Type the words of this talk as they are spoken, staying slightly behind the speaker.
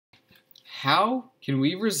How can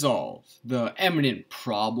we resolve the eminent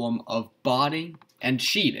problem of botting and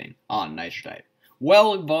cheating on Nitro?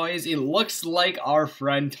 Well, boys, it looks like our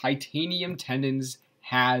friend Titanium Tendons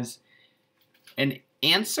has an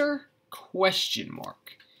answer? Question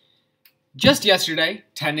mark. Just yesterday,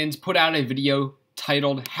 Tendons put out a video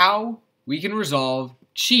titled How We Can Resolve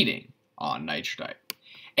Cheating on Nitro.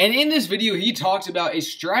 And in this video, he talks about a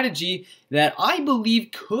strategy that I believe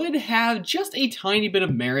could have just a tiny bit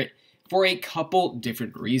of merit for a couple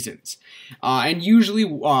different reasons. And usually,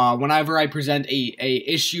 whenever I present a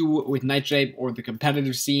issue with Nitro or the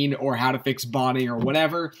competitive scene or how to fix botting or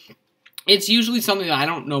whatever, it's usually something that I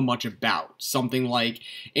don't know much about. Something like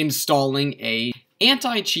installing a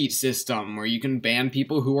anti-cheat system where you can ban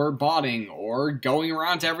people who are botting, or going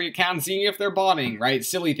around to every account and seeing if they're botting, right?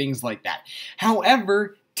 Silly things like that.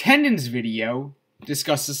 However, Tendon's video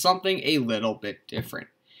discusses something a little bit different.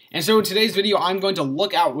 And so in today's video, I'm going to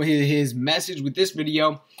look out his message with this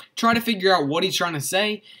video, try to figure out what he's trying to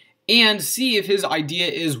say, and see if his idea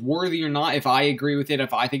is worthy or not, if I agree with it,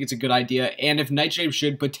 if I think it's a good idea, and if Nitro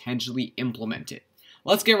should potentially implement it.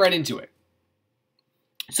 Let's get right into it.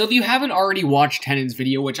 So if you haven't already watched Tendon's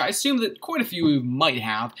video, which I assume that quite a few of you might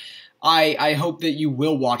have, I hope that you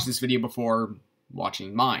will watch this video before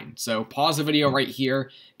watching mine. So pause the video right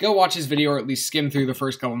here, go watch his video, or at least skim through the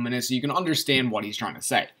first couple minutes so you can understand what he's trying to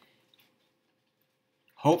say.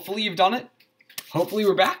 Hopefully you've done it. Hopefully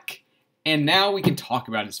we're back. And now we can talk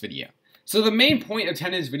about this video. So the main point of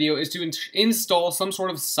Tendon's video is to install some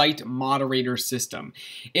sort of site moderator system.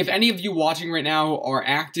 If any of you watching right now are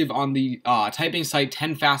active on the typing site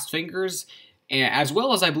 10 Fast Fingers, as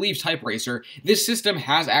well as I believe TypeRacer, this system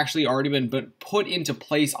has actually already been put into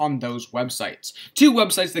place on those websites. Two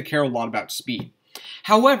websites that care a lot about speed.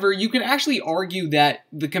 However, you can actually argue that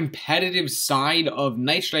the competitive side of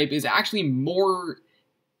Nitro is actually more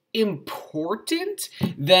important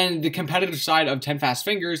than the competitive side of 10 Fast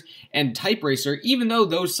Fingers and TypeRacer, even though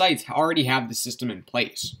those sites already have the system in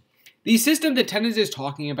place. The system that Tendons is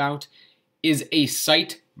talking about is a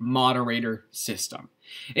site moderator system.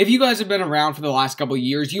 If you guys have been around for the last couple of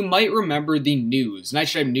years, you might remember the news,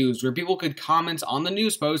 Nitro News, where people could comment on the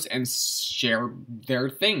news posts and share their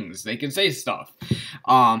things. They could say stuff.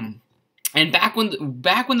 And back when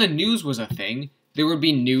the news was a thing, there would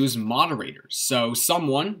be news moderators. So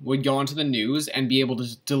someone would go onto the news and be able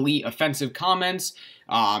to delete offensive comments,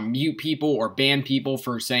 mute people or ban people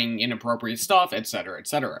for saying inappropriate stuff, etc.,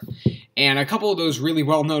 etc. And a couple of those really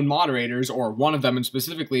well-known moderators, or one of them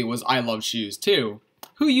specifically, was I Love Shoes Too,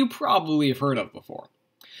 who you probably have heard of before.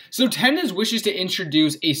 So Tendons wishes to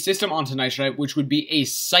introduce a system onto Nitro which would be a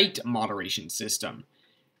site moderation system.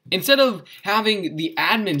 Instead of having the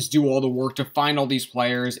admins do all the work to find all these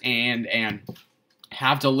players and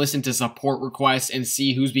have to listen to support requests and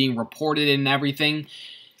see who's being reported and everything,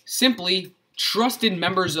 simply trusted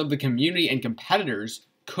members of the community and competitors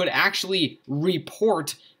could actually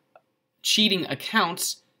report cheating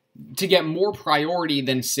accounts to get more priority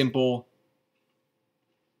than simple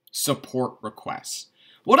support requests.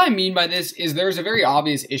 What I mean by this is there's a very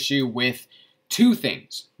obvious issue with two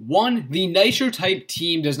things. One, the Nitro type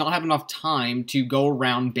team does not have enough time to go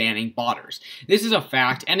around banning botters. This is a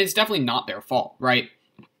fact, and it's definitely not their fault, right?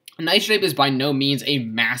 Nitro is by no means a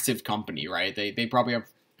massive company, right? They probably have,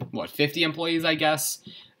 what, 50 employees, I guess?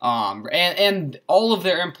 And all of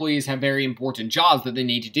their employees have very important jobs that they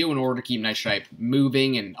need to do in order to keep Nitro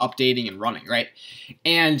moving and updating and running, right?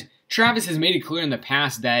 And Travis has made it clear in the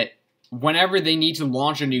past that whenever they need to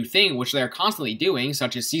launch a new thing, which they're constantly doing,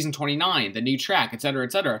 such as Season 29, the new track,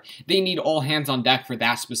 etc., they need all hands on deck for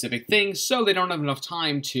that specific thing, so they don't have enough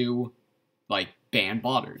time to, like, ban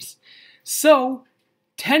botters. So,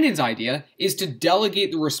 Tendon's idea is to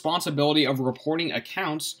delegate the responsibility of reporting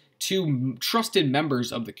accounts to trusted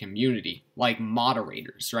members of the community, like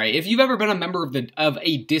moderators, right? If you've ever been a member of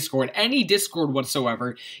a Discord, any Discord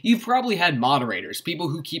whatsoever, you've probably had moderators, people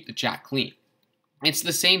who keep the chat clean. It's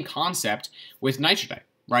the same concept with Nitro,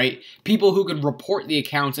 right? People who could report the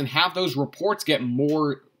accounts and have those reports get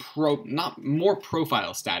more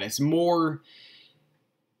profile status, more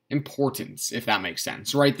importance, if that makes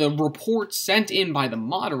sense, right? The reports sent in by the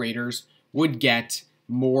moderators would get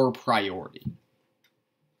more priority.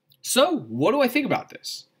 So, what do I think about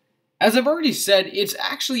this? As I've already said, it's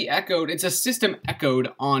a system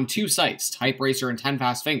echoed on two sites, TypeRacer and 10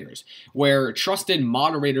 Fast Fingers, where trusted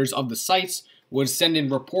moderators of the sites would send in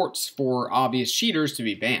reports for obvious cheaters to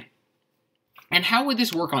be banned. And how would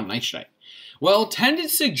this work on Nitro? Well,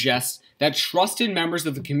 Tendons suggests that trusted members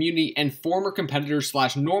of the community and former competitors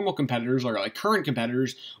slash normal competitors, or like current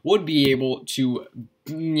competitors, would be able to,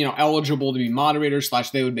 eligible to be moderators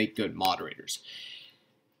slash they would make good moderators.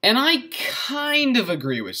 And I kind of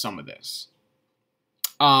agree with some of this.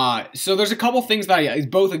 So there's a couple things that I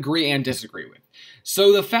both agree and disagree with.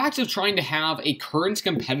 So the fact of trying to have a current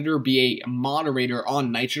competitor be a moderator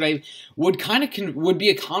on Nitro would would be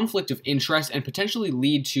a conflict of interest and potentially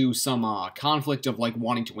lead to some conflict of like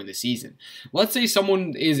wanting to win the season. Let's say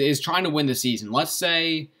someone is trying to win the season. Let's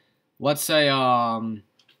say I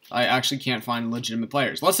actually can't find legitimate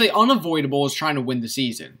players. Let's say Unavoidable is trying to win the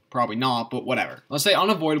season. Probably not, but whatever. Let's say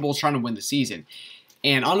Unavoidable is trying to win the season,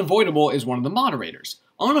 and Unavoidable is one of the moderators.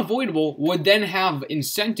 Unavoidable would then have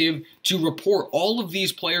incentive to report all of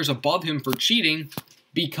these players above him for cheating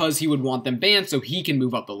because he would want them banned so he can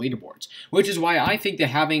move up the leaderboards. Which is why I think that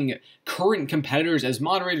having current competitors as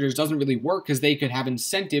moderators doesn't really work, because they could have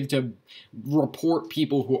incentive to report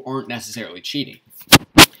people who aren't necessarily cheating.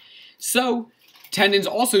 So, Tendons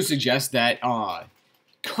also suggests that that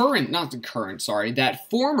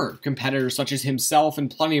former competitors such as himself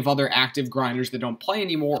and plenty of other active grinders that don't play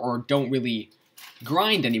anymore or don't really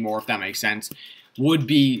grind anymore, if that makes sense, would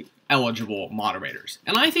be eligible moderators.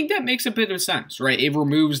 And I think that makes a bit of sense, right? It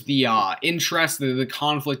removes the interest, the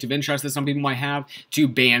conflict of interest that some people might have to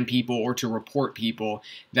ban people or to report people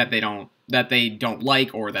that they don't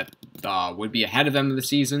like or that would be ahead of them in the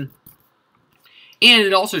season. And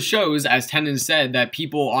it also shows, as Tendons said, that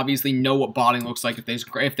people obviously know what botting looks like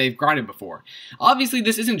if they've grinded before. Obviously,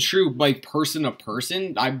 this isn't true like person to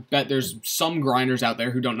person. I bet there's some grinders out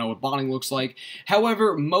there who don't know what botting looks like.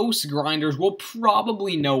 However, most grinders will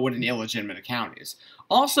probably know what an illegitimate account is.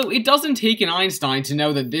 Also, it doesn't take an Einstein to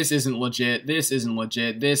know that this isn't legit, this isn't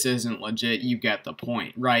legit, this isn't legit. You get the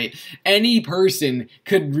point, right? Any person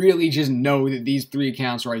could really just know that these 3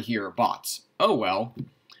 accounts right here are bots. Oh well.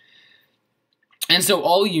 And so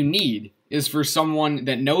all you need is for someone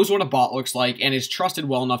that knows what a bot looks like and is trusted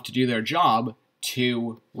well enough to do their job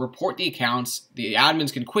to report the accounts. The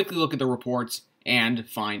admins can quickly look at the reports and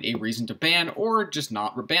find a reason to ban or just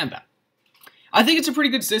not ban them. I think it's a pretty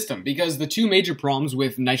good system because the 2 major problems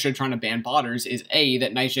with Nightshade trying to ban botters is A,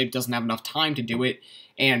 that Nightshade doesn't have enough time to do it,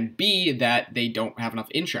 and B, that they don't have enough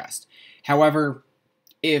interest. However,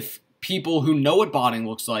 if people who know what botting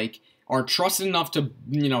looks like are trusted enough to,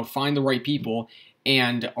 find the right people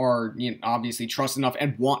and are, obviously trusted enough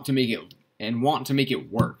and want to make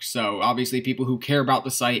it work. So obviously people who care about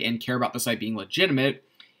the site and care about the site being legitimate,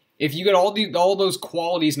 if you get all those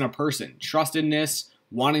qualities in a person, trustedness,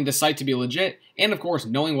 wanting the site to be legit, and of course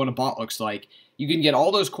knowing what a bot looks like, you can get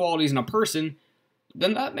all those qualities in a person,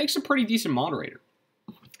 then that makes a pretty decent moderator.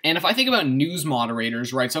 And if I think about news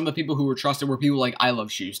moderators, right, some of the people who were trusted were people like I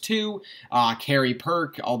Love Shoes 2, Carrie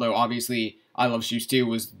Perk, although obviously I Love Shoes 2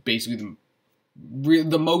 was basically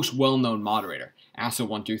the most well-known moderator,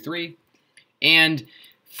 Asa123, and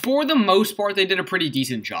for the most part, they did a pretty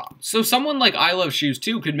decent job. So someone like I Love Shoes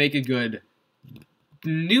 2 could make a good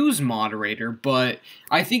news moderator, but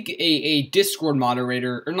I think a Discord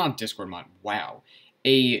moderator, or not Discord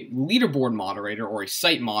a leaderboard moderator or a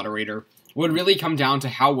site moderator would really come down to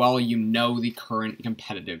how well you know the current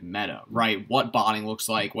competitive meta, right? What botting looks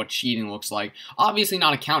like, what cheating looks like. Obviously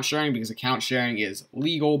not account sharing because account sharing is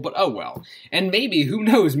legal, but oh well. And maybe, who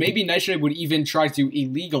knows, maybe Nitro would even try to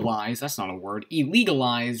illegalize, that's not a word,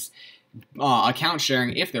 illegalize account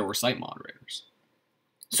sharing if there were site moderators.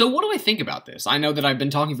 So what do I think about this? I know that I've been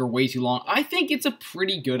talking for way too long. I think it's a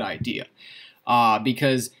pretty good idea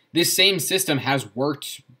because this same system has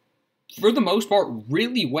worked for the most part,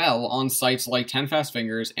 really well on sites like 10 Fast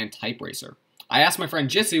Fingers and TypeRacer. I asked my friend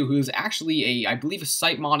Jitsu, who's actually I believe a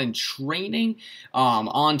site mod in training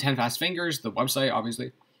on 10 Fast Fingers, the website,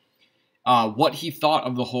 obviously, what he thought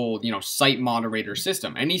of the whole, site moderator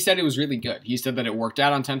system. And he said it was really good. He said that it worked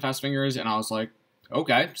out on 10 Fast Fingers, and I was like,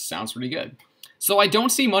 okay, sounds pretty good. So I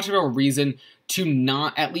don't see much of a reason to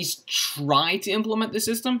not at least try to implement the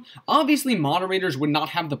system. Obviously, moderators would not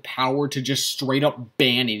have the power to just straight up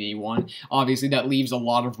ban anyone. Obviously, that leaves a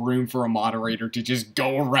lot of room for a moderator to just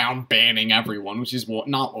go around banning everyone, which is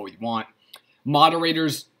not what we want.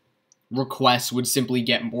 Moderators' requests would simply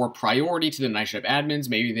get more priority to the Nightshade admins.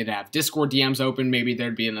 Maybe they'd have Discord DMs open. Maybe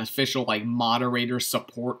there'd be an official, moderator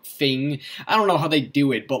support thing. I don't know how they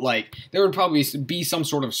do it, but, there would probably be some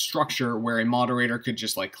sort of structure where a moderator could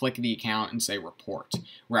just, click the account and say report,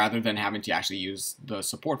 rather than having to actually use the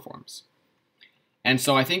support forms. And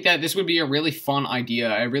so I think that this would be a really fun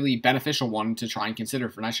idea, a really beneficial one to try and consider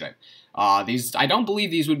for Nightshade. I don't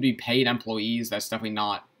believe these would be paid employees. That's definitely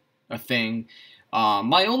not a thing.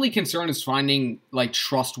 My only concern is finding, like,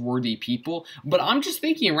 trustworthy people, but I'm just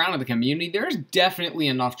thinking around in the community, there's definitely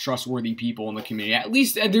enough trustworthy people in the community. At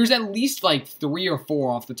least, there's at least, like, 3 or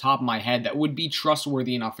 4 off the top of my head that would be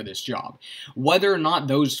trustworthy enough for this job. Whether or not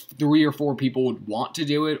those 3 or 4 people would want to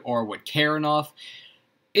do it or would care enough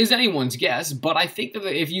is anyone's guess, but I think that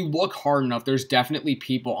if you look hard enough, there's definitely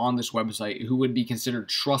people on this website who would be considered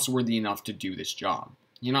trustworthy enough to do this job.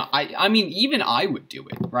 You know, I mean, even I would do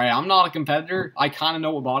it, right? I'm not a competitor. I kind of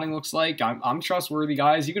know what botting looks like. I'm trustworthy,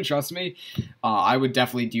 guys. You can trust me. I would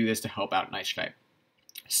definitely do this to help out Nitro Type.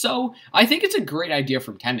 So, I think it's a great idea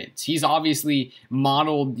from Tendons. He's obviously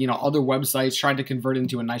modeled, you know, other websites, tried to convert it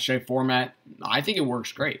into a Nitro Type format. I think it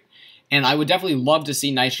works great. And I would definitely love to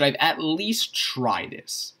see Nitro Type at least try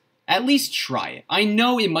this. At least try it. I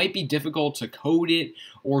know it might be difficult to code it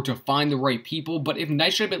or to find the right people, but if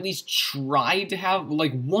Nitro Type at least tried to have,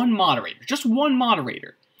 like, one moderator, just one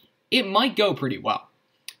moderator, it might go pretty well.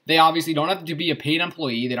 They obviously don't have to be a paid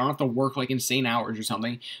employee. They don't have to work, like, insane hours or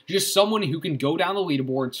something. Just someone who can go down the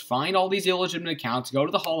leaderboards, find all these illegitimate accounts, go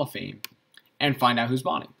to the Hall of Fame, and find out who's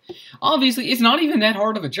botting. Obviously, it's not even that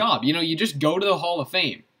hard of a job. You know, you just go to the Hall of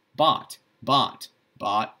Fame. Bot, bot,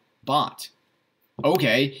 bot, bot.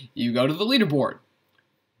 Okay, you go to the leaderboard.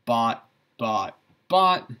 Bot, bot,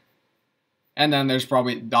 bot. And then there's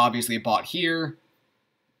probably, obviously, a bot here.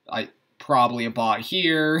 Probably a bot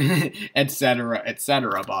here, etc.,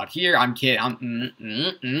 etc. Bot here. I'm kidding.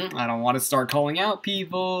 I don't want to start calling out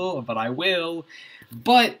people, but I will.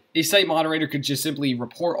 But a site moderator could just simply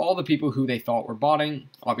report all the people who they thought were botting.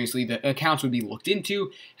 Obviously, the accounts would be looked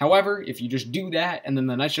into. However, if you just do that, and then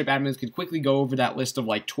the Nitro Type admins could quickly go over that list of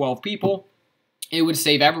like 12 people, it would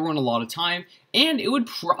save everyone a lot of time, and it would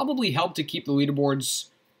probably help to keep the leaderboards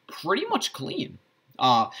pretty much clean.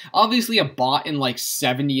 Obviously, a bot in like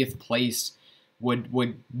 70th place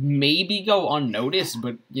would maybe go unnoticed,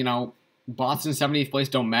 but you know, bots in 70th place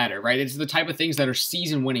don't matter, right? It's the type of things that are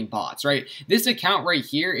season-winning bots, right? This account right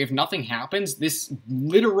here, if nothing happens, this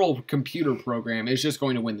literal computer program is just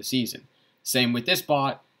going to win the season. Same with this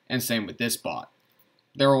bot, and same with this bot.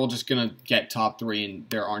 They're all just going to get top 3, and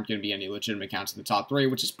there aren't going to be any legitimate accounts in the top 3,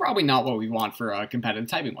 which is probably not what we want for a competitive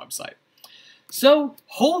typing website. So,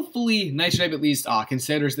 hopefully, Nitro Type at least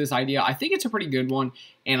considers this idea. I think it's a pretty good one,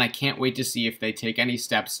 and I can't wait to see if they take any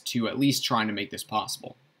steps to at least trying to make this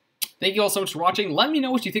possible. Thank you all so much for watching. Let me know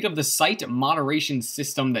what you think of the site moderation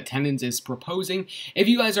system that Tendons is proposing. If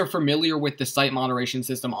you guys are familiar with the site moderation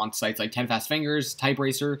system on sites like 10 Fast Fingers, Type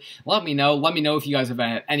Racer, let me know. Let me know if you guys have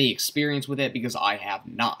had any experience with it, because I have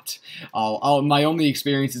not. My only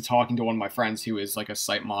experience is talking to one of my friends who is like a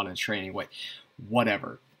site mod and training with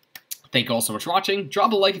whatever. Thank you all so much for watching.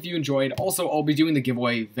 Drop a like if you enjoyed. Also, I'll be doing the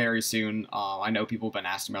giveaway very soon. I know people have been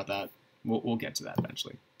asking about that. We'll get to that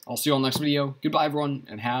eventually. I'll see you all next video. Goodbye, everyone,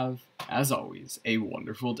 and have, as always, a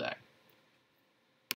wonderful day.